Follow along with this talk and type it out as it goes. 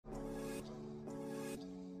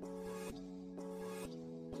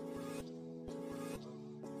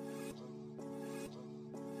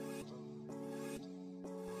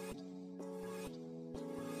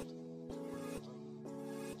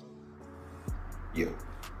Yeah.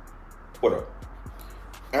 What up?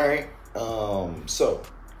 All right. So,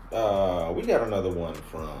 we got another one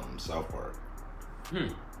from South Park.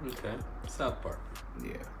 Okay. South Park.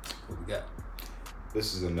 Yeah. What we got?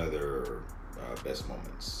 This is another best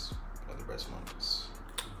moments. Other best moments.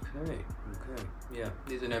 Okay. Yeah.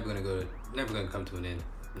 These are never gonna come to an end.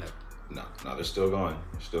 No, they're still going.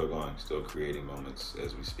 Still creating moments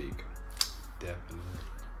as we speak. Definitely.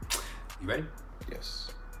 You ready?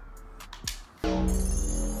 Yes.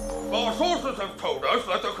 Our sources have told us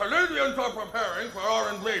that the Canadians are preparing for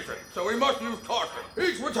our invasion, so we must use caution.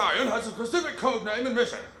 Each battalion has a specific code name and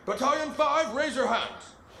mission. Battalion 5, raise your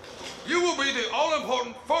hands. You will be the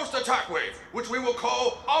all-important first attack wave, which we will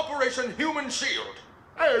call Operation Human Shield.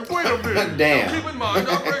 Hey, wait a minute. Damn. Now keep in mind,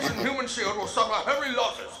 Operation Human Shield will suffer heavy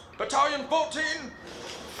losses. Battalion 14,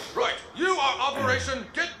 right, you are Operation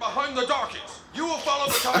Get Behind the Darkies. You will follow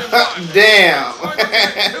Battalion 5. Damn.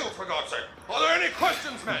 For God's sake. Are there any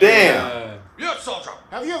questions, man? Damn. Yes, Soldier.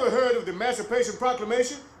 Have you ever heard of the Emancipation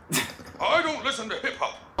Proclamation? I don't listen to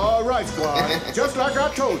hip-hop. All right, squad. Just like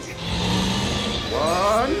I told you.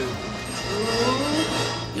 1,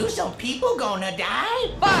 2... You some people gonna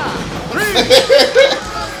die? 5, 3...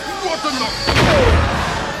 What the no?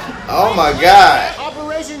 Oh my God.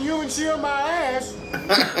 Operation Human Shield my ass. Alright,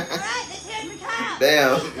 let's hear it for Kyle.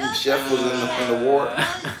 Damn. Chef was in the war. All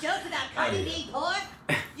these jokes about Carmen being poor.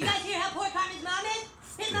 You guys hear how poor Carmen's mom is?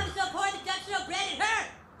 His mom is so poor the ducks throw bread at her.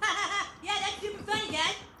 Yeah, that's super funny,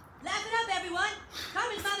 guys. Laugh it up, everyone.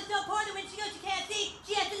 Carmen's mom is so poor that when she goes to KFC,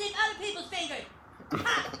 she has to lick other people's fingers.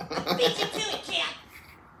 Ha! Beat you to it, champ.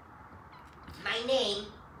 My name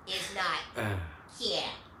is not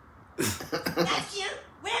Champ. That's you?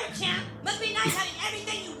 Whatever, champ. Must be nice having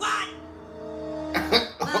everything you want.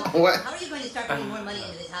 Mom, What? how are you going to start putting more money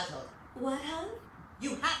into this household? What, hon?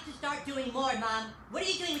 You have to start doing more, Mom. What are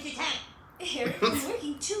you doing with your time? Eric, I'm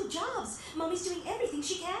working 2 jobs. Mommy's doing everything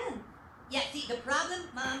she can. Yeah, see, the problem,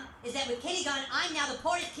 Mom, is that with Kitty gone, I'm now the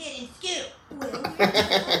poorest kid in SKU. Well,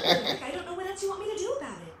 Eric, I don't know what else you want me to do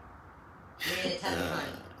about it. You're in a tough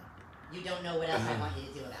time. You don't know what else I want you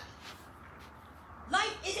to do about it.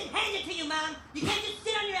 Life isn't handed to you, Mom. You can't just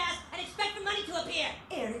sit on your ass and expect for money to appear.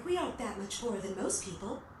 Eric, we aren't that much poorer than most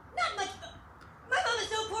people. Not much. My mom was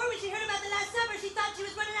so poor when she heard about the last summer, she thought she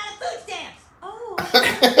was running out of food stamps. Oh.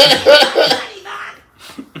 Money, Mom.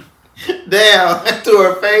 Damn. To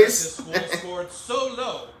her face. This score scored so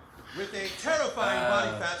low, with a terrifying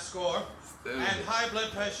body fat score, and high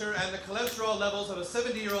blood pressure and the cholesterol levels of a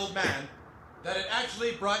 70-year-old man, that it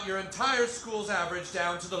actually brought your entire school's average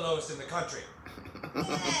down to the lowest in the country.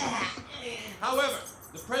 However,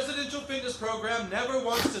 the Presidential Fitness Program never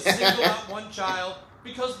wants to single out one child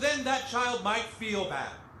because then that child might feel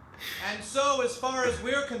bad. And so, as far as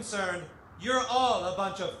we're concerned, you're all a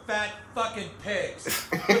bunch of fat fucking pigs.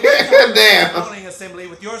 Damn. Voting assembly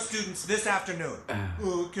with your students this afternoon.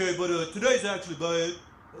 Okay, but today's actually bad.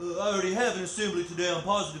 I already have an assembly today on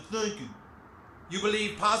positive thinking. You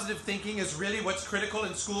believe positive thinking is really what's critical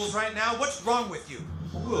in schools right now? What's wrong with you?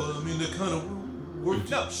 Well, I mean, they kind of work.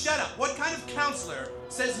 No, shut up. What kind of counselor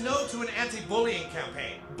says no to an anti-bullying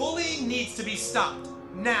campaign? Bullying needs to be stopped.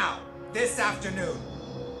 Now. This afternoon.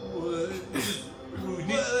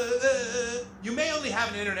 You may only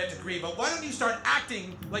have an internet degree, but why don't you start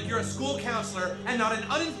acting like you're a school counselor and not an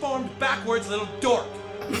uninformed, backwards little dork?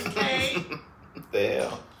 Okay? The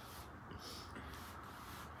hell?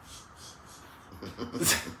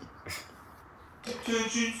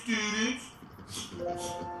 Attention students.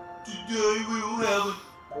 Today we will have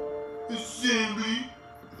an assembly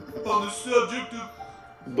on the subject of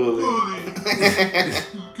Bully. Okay.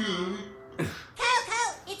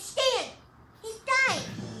 Kyle, it's Stan. He's dying.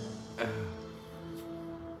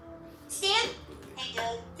 Stan? Hey,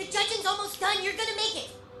 Doug. The judging's almost done. You're gonna make it.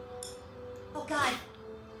 Oh, God.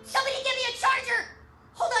 Somebody give me a charger!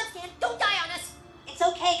 Hold on, Stan. Don't die on us. It's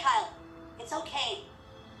okay, Kyle. It's okay.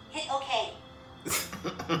 Hit okay.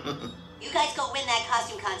 You guys go win that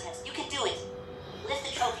costume contest. You can do it. Lift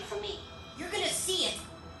the trophy for me. You're gonna see it.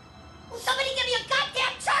 Will somebody give me a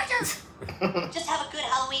goddamn charger? Just have a good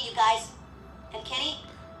Halloween, you guys. And Kenny,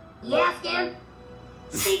 Yeah, Stan?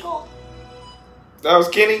 stay gold. That was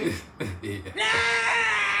Kenny.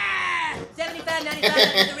 Ah! $75.95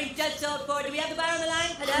 after the ring just sold for. Do we have the buyer on the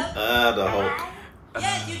line? Hello? The Hulk.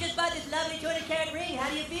 Yes, you just bought this lovely 200-carat ring. How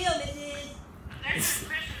do you feel, Mrs.? This is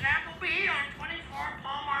Mrs. Appleby on 24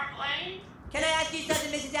 Palmark Lane. Can I ask you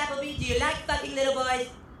something, Mrs. Appleby? Do you like fucking little boys?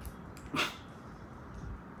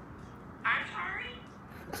 I'm sorry?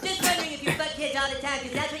 Just wondering if you fuck kids all the time,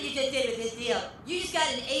 because that's what you just did with this deal. You just got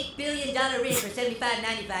an $8 billion ring for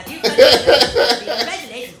 $75.95. You fucking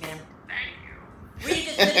Congratulations, man. Thank you.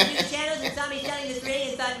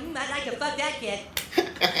 that kid.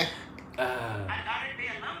 I thought it'd be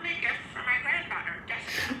a lovely gift for my granddaughter,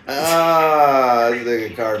 Jessica. This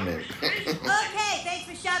nigga Cartman. Okay, thanks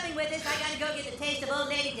for shopping with us. I gotta go get the taste of old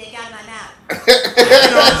lady dick out of my mouth. You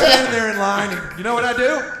know, I'm standing there in line, and you know what I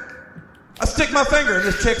do? I stick my finger in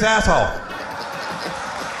this chick's asshole.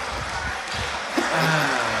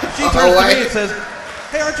 She turns to me and says,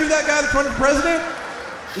 "Hey, aren't you that guy that's running for president?"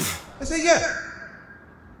 I say, "Yeah."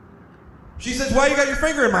 She says, "Why you got your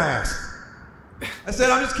finger in my ass?" I said,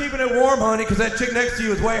 "I'm just keeping it warm, honey, because that chick next to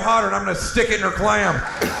you is way hotter, and I'm going to stick it in her clam."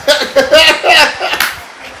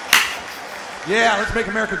 Yeah, let's make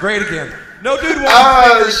America great again. No dude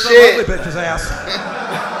wants some ugly bitch's ass.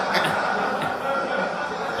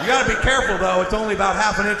 You got to be careful, though. It's only about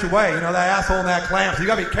half an inch away. You know, that asshole and that clam. So you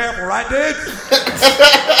got to be careful, right, dudes?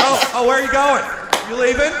 Oh, where are you going? You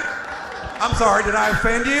leaving? I'm sorry, did I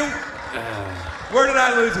offend you? Where did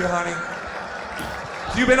I lose you, honey?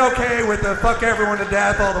 So you been okay with the fuck everyone to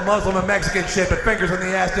death, all the Muslim and Mexican shit, but fingers in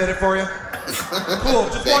the ass did it for you? Cool,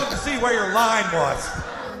 just wanted to see where your line was.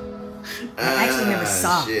 I actually never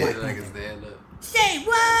saw Black Black Panther. stand up. Say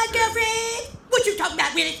what, girlfriend? What you talking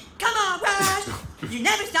about, Willis? Come on, Rush. You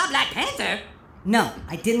never saw Black Panther? No,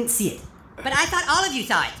 I didn't see it. But I thought all of you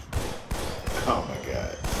saw it. Oh my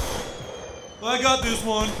god. Well, I got this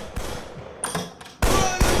one.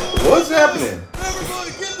 What's happening?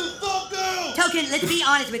 Everybody get the fuck down! Token, let's be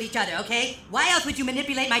honest with each other, okay? Why else would you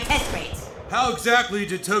manipulate my test grades? How exactly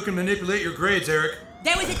did Token manipulate your grades, Eric?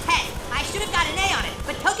 There was a test. I should have got an A on it,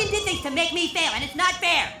 but Token did things to make me fail, and it's not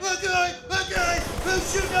fair. Okay,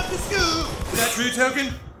 who's shooting up the school? Is that true,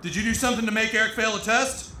 Token? Did you do something to make Eric fail a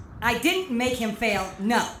test? I didn't make him fail,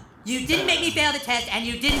 no. You didn't make me fail the test, and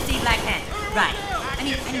you didn't see Black Panther. Right. I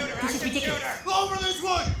mean, this is ridiculous. Over this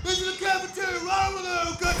one! This is the cafeteria, right over there,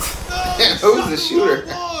 okay? Who's the shooter?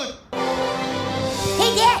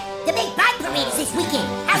 Hey, Dad, the big bike parade is this weekend.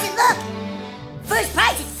 How's it look? First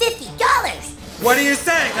prize is $50. What are you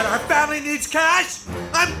saying, that our family needs cash?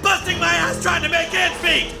 I'm busting my ass trying to make ends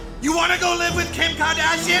meet! You wanna go live with Kim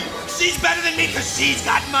Kardashian? She's better than me because she's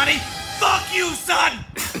got money? Fuck you, son!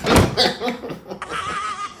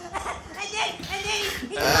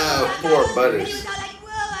 And then poor Butters. he was all like, whoa,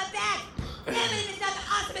 I'm back. Damn it, it's not the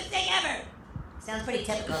awesomest thing ever. Sounds pretty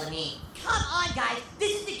typical to me. Come on, guys.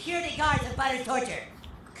 This is the cure de garde of Butters' torture.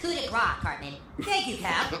 Coup de grace, Cartman. Thank you,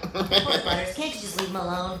 Cap. Poor Butters, can't you just leave him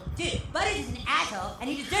alone? Dude, Butters is an asshole, and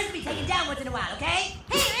he deserves to be taken down once in a while, okay?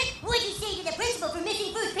 Hey, Eric, what'd you say to the principal for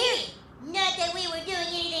missing food, period? Not that we were doing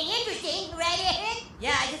anything interesting, right, Eric?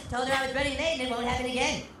 Yeah, I just told her I was running late and it won't happen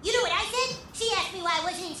again. You know what I said? She asked me why I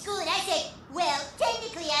wasn't in school, and I said, well,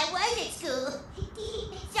 technically I was at school.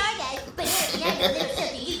 Sorry, guys, but Eric and I know there's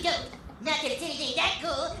something you don't. Not that it's anything that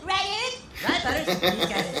cool, right, Eric? Right, Butters? These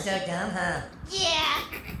guys are so dumb, huh?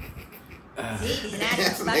 Yeah. See, he's an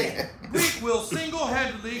asshole fucker. We will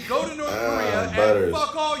single-handedly go to North Korea Butters. and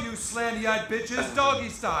fuck all you slanty-eyed bitches doggy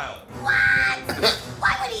style. What?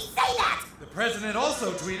 Why would he say that? The president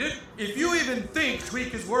also tweeted, if you even think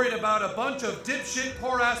Tweek is worried about a bunch of dipshit,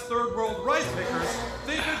 poor-ass third-world rice pickers,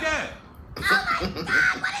 think again. Oh my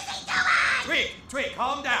God, what is he doing? Tweek,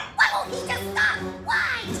 calm down. Why won't he just stop?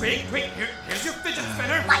 Why? Tweek, here's your fidget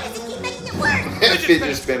spinner. Why does he keep making it worse?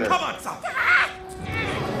 Fidget spinner. Come on, son.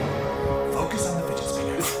 Focus on the fidget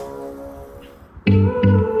spinner.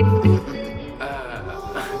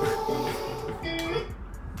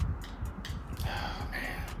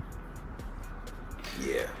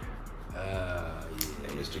 Yeah.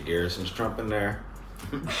 And Mr. Garrison's Trump in there.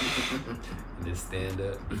 Just stand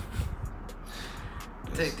up.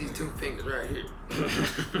 Take these two fingers right here.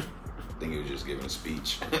 I think he was just giving a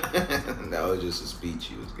speech. That was just a speech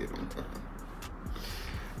he was giving.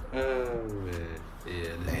 Oh man.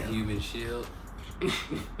 Yeah, the human shield.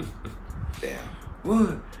 Damn.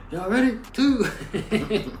 1, y'all ready? 2. I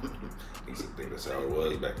think that's how it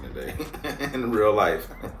was back in the day. In real life.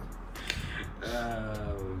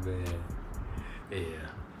 Oh man.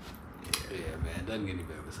 Yeah, man. Doesn't get any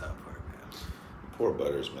better with South Park, man. Poor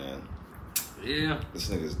Butters, man. Yeah. This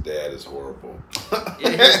nigga's dad is horrible. Yeah,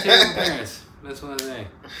 he has terrible parents. That's one thing.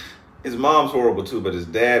 His mom's horrible too, but his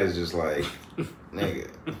dad is just like, nigga.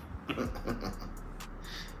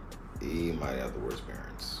 He might have the worst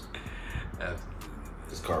parents. Absolutely.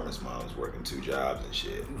 Because Cartman's mom's working 2 jobs and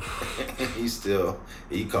shit.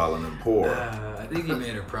 He calling them poor. I think he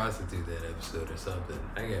made her prostitute that episode or something.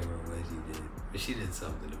 I can't remember what she did. But she did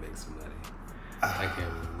something to make some money. I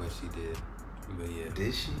can't remember what she did. But yeah.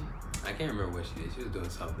 Did she? I can't remember what she did. She was doing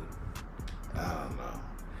something. I don't know.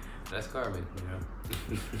 That's Cartman, you know.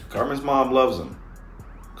 Cartman's mom loves him.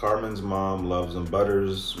 Carmen's mom loves him.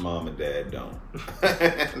 Butters' mom and dad don't.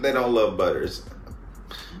 They don't love Butters.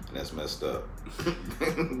 And that's messed up.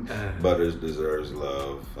 Butters deserves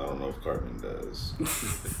love. I don't know if Carmen does.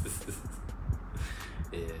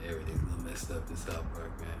 Yeah, everything's a little messed up in South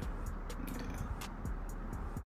Park, man.